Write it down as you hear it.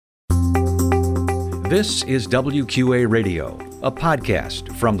This is WQA Radio, a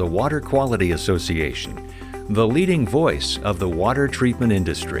podcast from the Water Quality Association, the leading voice of the water treatment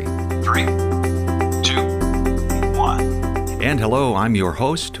industry. 3, 2, 1. And hello, I'm your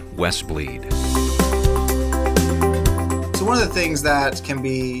host, Wes Bleed. So one of the things that can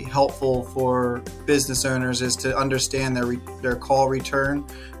be helpful for business owners is to understand their call return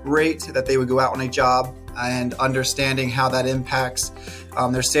rate that they would go out on a job, and understanding how that impacts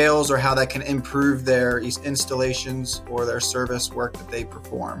their sales or how that can improve their installations or their service work that they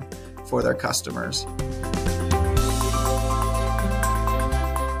perform for their customers.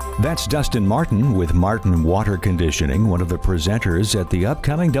 That's Dustin Martin with Martin Water Conditioning, one of the presenters at the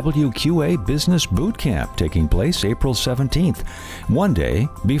upcoming WQA Business Boot Camp taking place April 17th, one day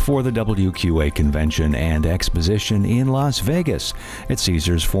before the WQA Convention and Exposition in Las Vegas at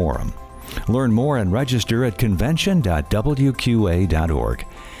Caesars Forum. Learn more and register at convention.wqa.org.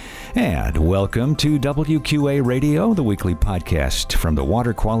 And welcome to WQA Radio, the weekly podcast from the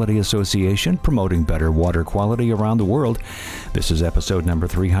Water Quality Association, promoting better water quality around the world. This is episode number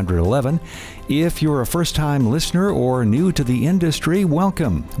 311. If you're a first-time listener or new to the industry,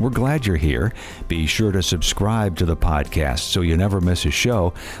 welcome. We're glad you're here. Be sure to subscribe to the podcast so you never miss a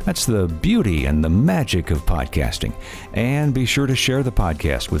show. That's the beauty and the magic of podcasting. And be sure to share the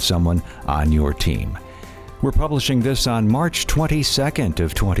podcast with someone on your team. We're publishing this on March 22nd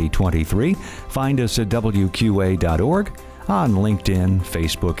of 2023. Find us at WQA.org, on LinkedIn,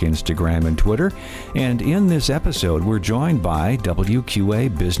 Facebook, Instagram, and Twitter. And in this episode, we're joined by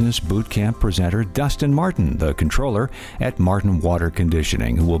WQA Business Bootcamp presenter Dustin Martin, the controller at Martin Water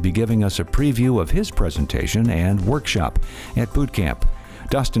Conditioning, who will be giving us a preview of his presentation and workshop at Bootcamp.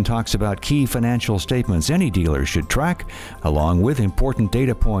 Dustin talks about key financial statements any dealer should track, along with important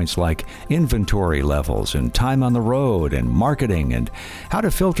data points like inventory levels and time on the road and marketing, and how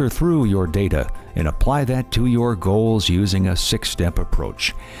to filter through your data and apply that to your goals using a 6-step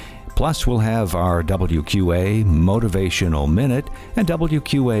approach. Plus, we'll have our WQA Motivational Minute and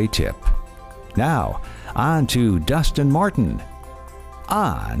WQA Tip. Now, on to Dustin Martin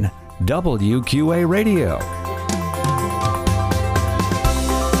on WQA Radio.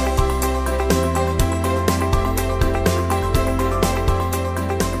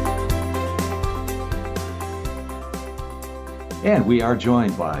 And we are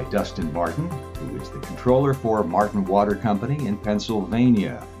joined by Dustin Martin, who is the controller for Martin Water Company in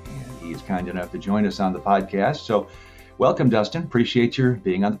Pennsylvania. And he is kind enough to join us on the podcast. So welcome, Dustin. Appreciate your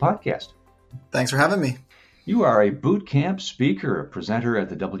being on the podcast. Thanks for having me. You are a boot camp speaker, a presenter at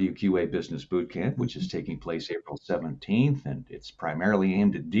the WQA Business Boot Camp, which is taking place April 17th, and it's primarily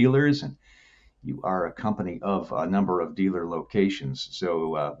aimed at dealers. And you are a company of a number of dealer locations.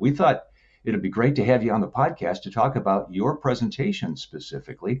 So we thought it'd be great to have you on the podcast to talk about your presentation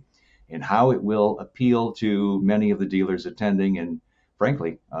specifically and how it will appeal to many of the dealers attending. And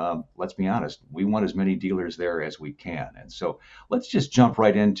frankly, let's be honest, we want as many dealers there as we can. And so let's just jump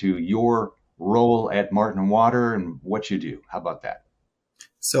right into your role at Martin Water and what you do. How about that?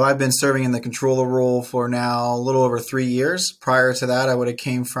 So I've been serving in the controller role for now a little over 3 years. Prior to that, I would have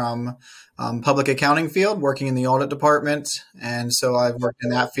came from public accounting field, working in the audit department. And so I've worked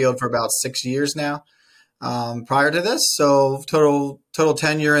in that field for about 6 years now. Prior to this, so total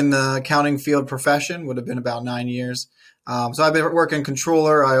tenure in the accounting field profession would have been about 9 years. So I've been working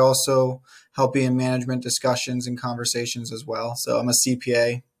controller. I also help in management discussions and conversations as well. So I'm a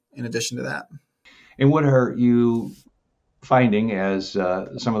CPA in addition to that. And what are you finding as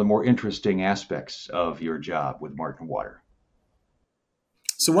some of the more interesting aspects of your job with Martin Water?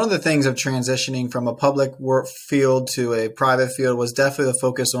 So one of the things of transitioning from a public work field to a private field was definitely the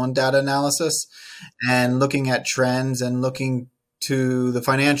focus on data analysis and looking at trends and looking to the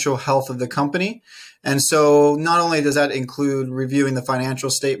financial health of the company. And so not only does that include reviewing the financial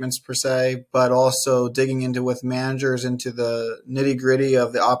statements per se, but also digging into with managers into the nitty-gritty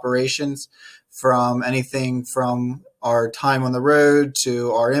of the operations, from anything from our time on the road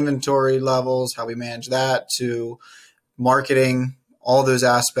to our inventory levels, how we manage that, to marketing. All those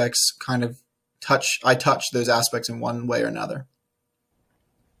aspects I touch those aspects in one way or another.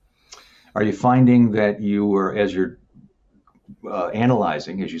 Are you finding that you are, as you're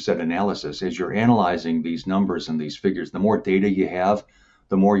analyzing, as you said, analysis, as you're analyzing these numbers and these figures, the more data you have,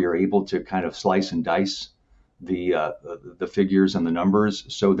 the more you're able to kind of slice and dice the figures and the numbers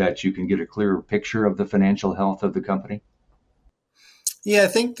so that you can get a clearer picture of the financial health of the company? Yeah, I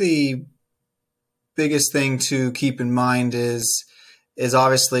think the biggest thing to keep in mind is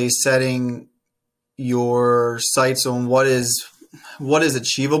obviously setting your sights on what is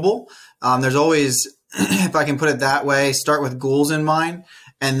achievable. There's always, if I can put it that way, start with goals in mind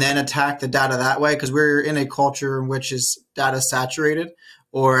and then attack the data that way, because we're in a culture in which is data saturated,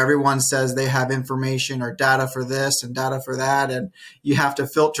 or everyone says they have information or data for this and data for that, and you have to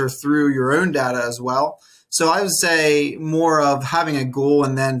filter through your own data as well. So I would say more of having a goal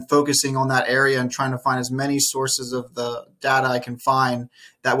and then focusing on that area and trying to find as many sources of the data I can find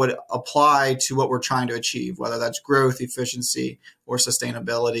that would apply to what we're trying to achieve, whether that's growth, efficiency, or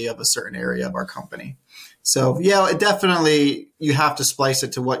sustainability of a certain area of our company. So yeah, it definitely, you have to splice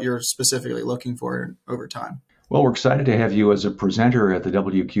it to what you're specifically looking for over time. Well, we're excited to have you as a presenter at the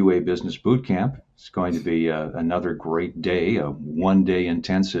WQA Business Bootcamp. It's going to be another great day, a one-day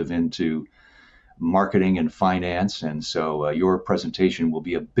intensive into marketing and finance. And so your presentation will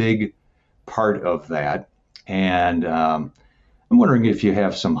be a big part of that. And I'm wondering if you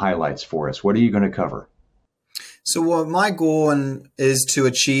have some highlights for us. What are you going to cover? So what my goal is to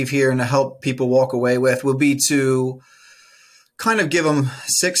achieve here and to help people walk away with will be to kind of give them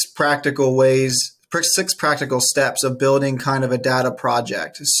 6 practical steps of building kind of a data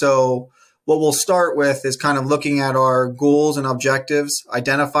project. So what we'll start with is kind of looking at our goals and objectives,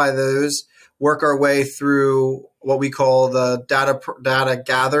 identify those, work our way through what we call the data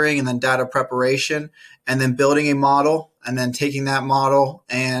gathering and then data preparation, and then building a model, and then taking that model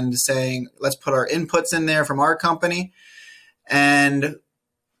and saying, let's put our inputs in there from our company, and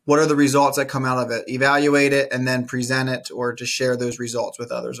what are the results that come out of it, evaluate it, and then present it or just share those results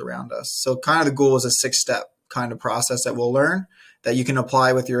with others around us. So kind of the goal is a 6-step kind of process that we'll learn that you can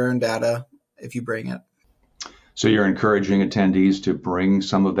apply with your own data if you bring it. So you're encouraging attendees to bring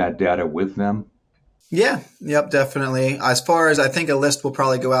some of that data with them? Yeah, yep, definitely. As far as, I think a list will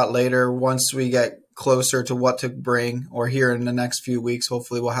probably go out later once we get closer to what to bring, or here in the next few weeks,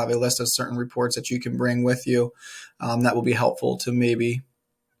 hopefully we'll have a list of certain reports that you can bring with you that will be helpful to maybe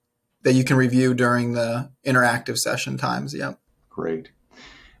that you can review during the interactive session times. Yep. Great.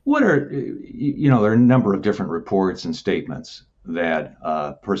 What are, there are a number of different reports and statements that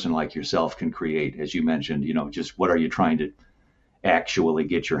a person like yourself can create, as you mentioned, just what are you trying to actually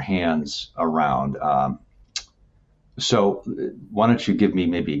get your hands around? So why don't you give me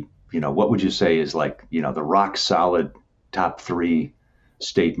maybe, what would you say is like, the rock solid top 3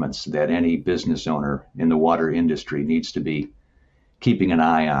 statements that any business owner in the water industry needs to be keeping an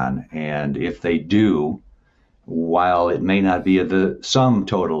eye on? And if they do, while it may not be the sum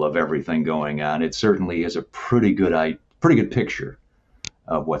total of everything going on, it certainly is a pretty good picture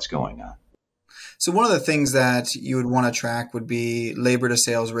of what's going on. So one of the things that you would want to track would be labor to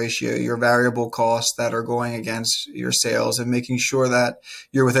sales ratio, your variable costs that are going against your sales, and making sure that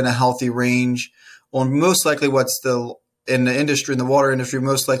you're within a healthy range on most likely in the water industry,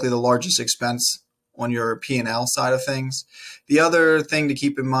 most likely the largest expense on your P&L side of things. The other thing to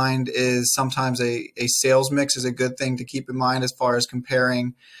keep in mind is sometimes a sales mix is a good thing to keep in mind as far as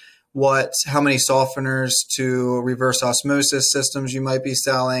comparing how many softeners to reverse osmosis systems you might be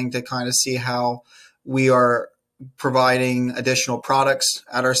selling, to kind of see how we are providing additional products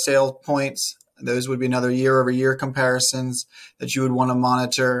at our sale points. Those would be another year-over-year comparisons that you would want to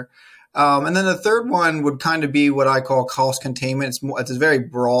monitor. And then the third one would kind of be what I call cost containment. It's a very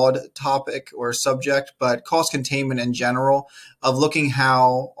broad topic or subject, but cost containment in general, of looking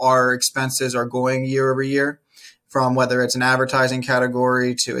how our expenses are going year over year, from whether it's an advertising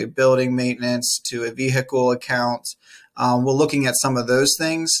category to a building maintenance to a vehicle account. We're looking at some of those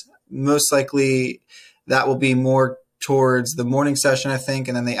things. Most likely that will be more towards the morning session, I think,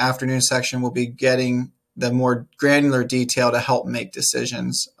 and then the afternoon section will be getting the more granular detail to help make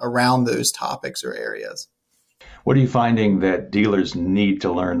decisions around those topics or areas. What are you finding that dealers need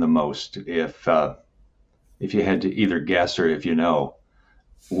to learn the most? If you had to either guess or if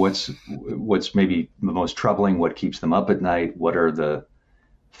what's maybe the most troubling, what keeps them up at night? What are the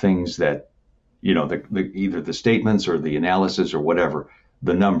things that, either the statements or the analysis or whatever,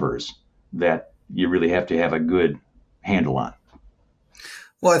 the numbers that you really have to have a good handle on?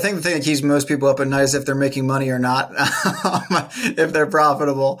 Well, I think the thing that keeps most people up at night is if they're making money or not, if they're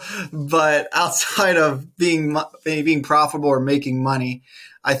profitable. But outside of being profitable or making money,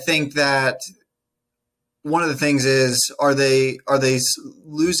 I think that one of the things is, are they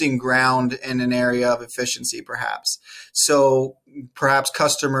losing ground in an area of efficiency, perhaps? So perhaps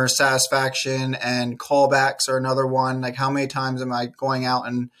customer satisfaction and callbacks are another one. Like, how many times am I going out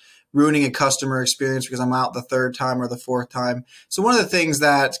and ruining a customer experience because I'm out the 3rd time or the 4th time? So one of the things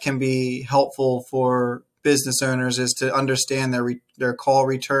that can be helpful for business owners is to understand their call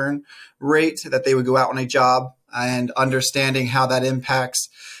return rate, that they would go out on a job, and understanding how that impacts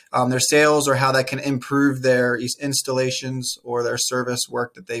their sales, or how that can improve their installations or their service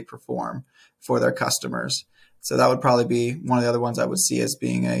work that they perform for their customers. So that would probably be one of the other ones I would see as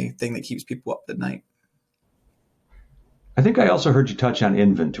being a thing that keeps people up at night. I think I also heard you touch on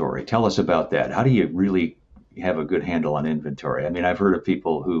inventory. Tell us about that. How do you really have a good handle on inventory? I mean, I've heard of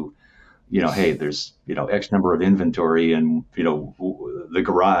people who, hey, there's, X number of inventory in, the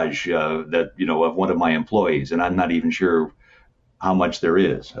garage that, of one of my employees, and I'm not even sure how much there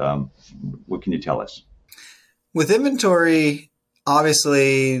is. What can you tell us? With inventory,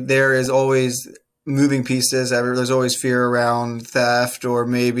 obviously there is always moving pieces. There's always fear around theft or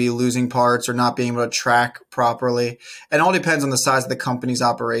maybe losing parts or not being able to track properly. It all depends on the size of the company's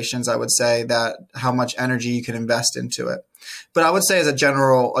operations. I would say that how much energy you can invest into it. But I would say as a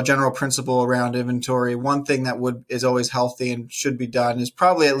general principle around inventory, one thing that is always healthy and should be done is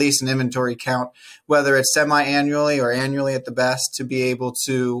probably at least an inventory count, whether it's semi-annually or annually at the best, to be able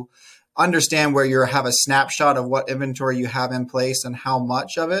to understand where you have a snapshot of what inventory you have in place and how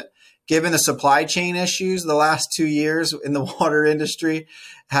much of it. Given the supply chain issues the last 2 years in the water industry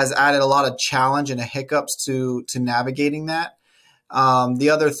has added a lot of challenge and hiccups to navigating that. The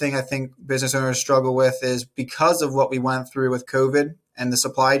other thing I think business owners struggle with is because of what we went through with COVID and the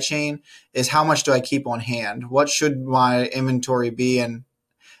supply chain is how much do I keep on hand? What should my inventory be? And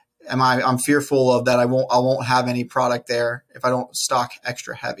I'm fearful of that I won't have any product there if I don't stock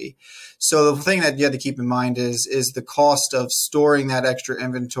extra heavy. So the thing that you have to keep in mind is the cost of storing that extra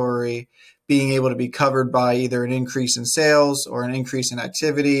inventory being able to be covered by either an increase in sales or an increase in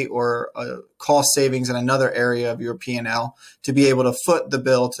activity or a cost savings in another area of your P&L to be able to foot the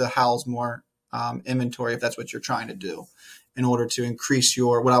bill to house more inventory if that's what you're trying to do in order to increase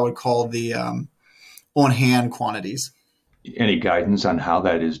your what I would call the on-hand quantities. Any guidance on how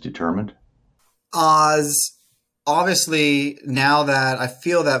that is determined? Obviously, now that I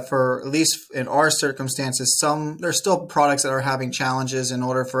feel that for at least in our circumstances, there's still products that are having challenges in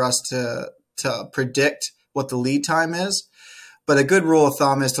order for us to predict what the lead time is. But a good rule of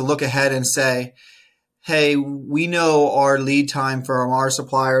thumb is to look ahead and say, hey, we know our lead time from our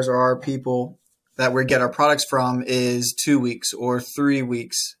suppliers or our people that we get our products from is 2 weeks or 3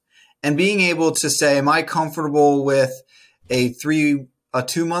 weeks. And being able to say, am I comfortable with a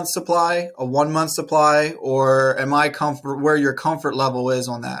 2-month supply, a 1-month supply, or am I comfortable where your comfort level is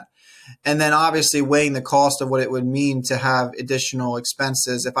on that? And then obviously weighing the cost of what it would mean to have additional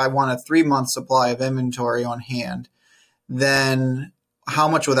expenses. If I want a 3-month supply of inventory on hand, then how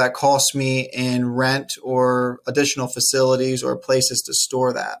much will that cost me in rent or additional facilities or places to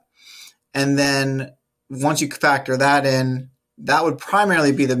store that? And then once you factor that in, that would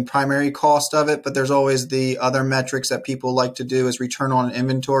primarily be the primary cost of it, but there's always the other metrics that people like to do is return on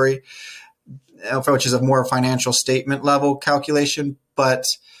inventory, which is a more financial statement level calculation. But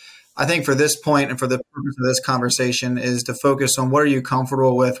I think for this point and for the purpose of this conversation is to focus on what are you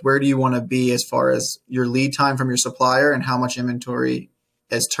comfortable with? Where do you want to be as far as your lead time from your supplier and how much inventory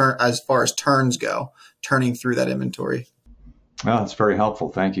as far as turns go, turning through that inventory. Well, that's very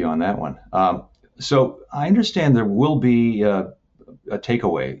helpful. Thank you on that one. So I understand there will be a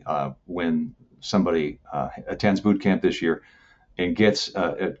takeaway when somebody attends boot camp this year and gets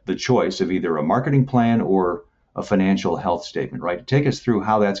the choice of either a marketing plan or a financial health statement, right? Take us through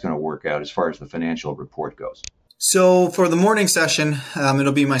how that's going to work out as far as the financial report goes. So for the morning session,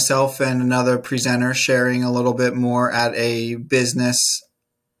 it'll be myself and another presenter sharing a little bit more at a business,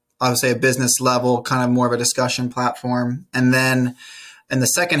 I would say a business level, kind of more of a discussion platform. And then in the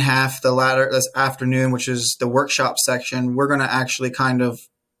second half, this afternoon, which is the workshop section, we're going to actually kind of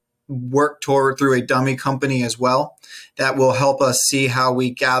work through a dummy company as well that will help us see how we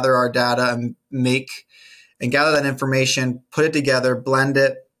gather our data and gather that information, put it together, blend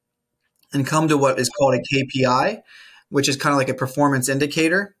it, and come to what is called a KPI, which is kind of like a performance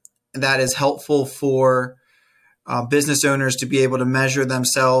indicator that is helpful for business owners to be able to measure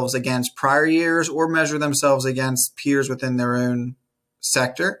themselves against prior years or measure themselves against peers within their own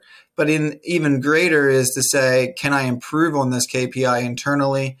sector. But even greater is to say, can I improve on this KPI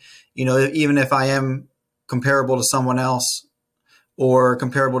internally? Even if I am comparable to someone else or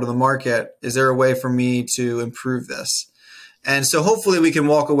comparable to the market, is there a way for me to improve this? And so hopefully we can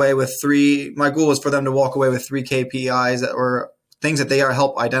walk away with my goal is for them to walk away with 3 KPIs or things that they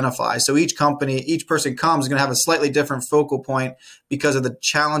help identify. So each person comes is going to have a slightly different focal point because of the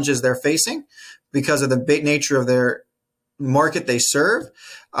challenges they're facing, because of the big nature of their market they serve,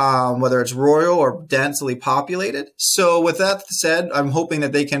 whether it's rural or densely populated. So with that said, I'm hoping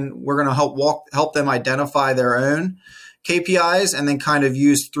that we're going to help them identify their own KPIs and then kind of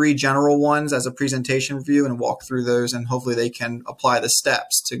use 3 general ones as a presentation view and walk through those. And hopefully they can apply the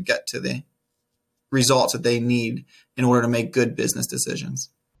steps to get to the results that they need in order to make good business decisions.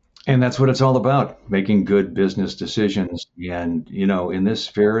 And that's what it's all about, making good business decisions. And, in this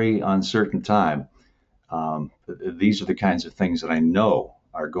very uncertain time, these are the kinds of things that I know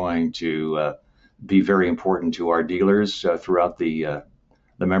are going to be very important to our dealers throughout the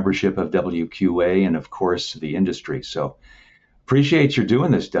membership of WQA and, of course, the industry. So appreciate you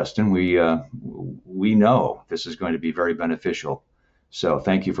doing this, Dustin. We know this is going to be very beneficial. So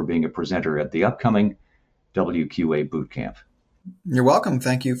thank you for being a presenter at the upcoming WQA boot camp. You're welcome.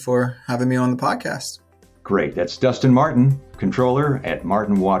 Thank you for having me on the podcast. Great. That's Dustin Martin, controller at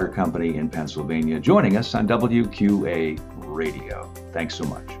Martin Water Company in Pennsylvania, joining us on WQA Radio. Thanks so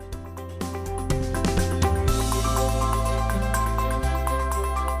much.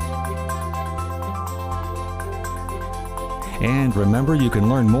 And remember, you can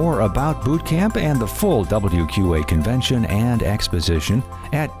learn more about Boot Camp and the full WQA convention and exposition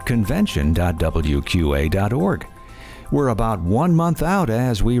at convention.wqa.org. We're about 1 month out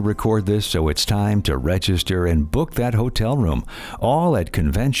as we record this, so it's time to register and book that hotel room, all at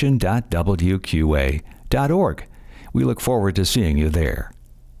convention.wqa.org. We look forward to seeing you there.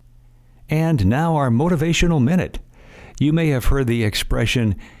 And now our motivational minute. You may have heard the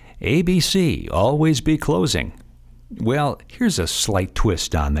expression, ABC, always be closing. Well, here's a slight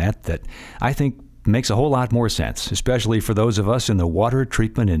twist on that I think makes a whole lot more sense, especially for those of us in the water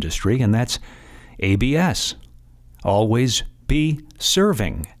treatment industry, and that's ABS. Always be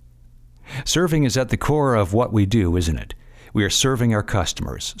serving. Serving is at the core of what we do, isn't it? We are serving our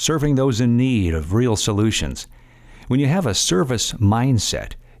customers, serving those in need of real solutions. When you have a service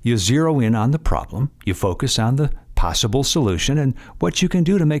mindset, you zero in on the problem, you focus on the possible solution and what you can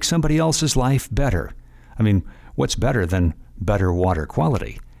do to make somebody else's life better. I mean, what's better than better water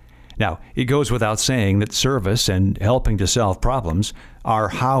quality? Now, it goes without saying that service and helping to solve problems are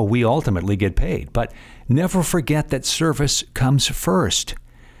how we ultimately get paid. But never forget that service comes first.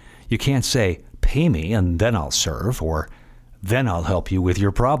 You can't say, pay me and then I'll serve, or then I'll help you with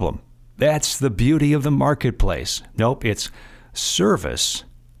your problem. That's the beauty of the marketplace. Nope, it's service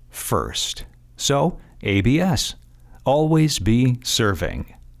first. So, ABS, always be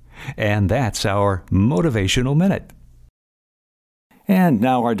serving. And that's our Motivational Minute. And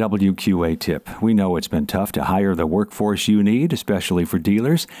now our WQA tip. We know it's been tough to hire the workforce you need, especially for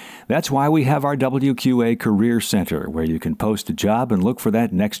dealers. That's why we have our WQA Career Center, where you can post a job and look for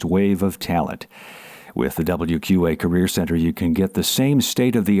that next wave of talent. With the WQA Career Center, you can get the same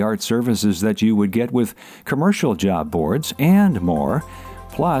state-of-the-art services that you would get with commercial job boards and more.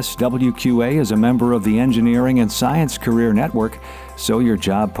 Plus, WQA is a member of the Engineering and Science Career Network, so your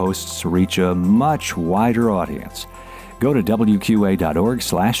job posts reach a much wider audience. Go to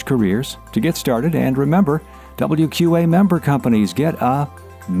WQA.org/careers to get started, and remember, WQA member companies get a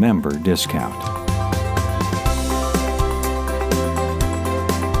member discount.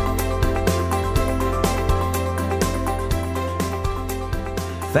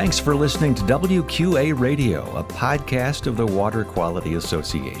 Thanks for listening to WQA Radio, a podcast of the Water Quality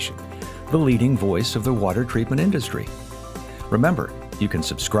Association, the leading voice of the water treatment industry. Remember, you can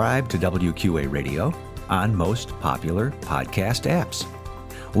subscribe to WQA Radio on most popular podcast apps.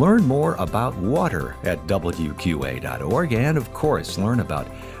 Learn more about water at WQA.org, and of course, learn about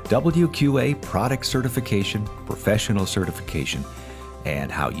WQA product certification, professional certification,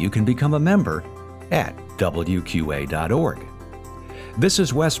 and how you can become a member at WQA.org. This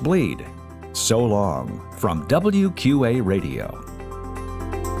is Wes Bleed. So long from WQA Radio.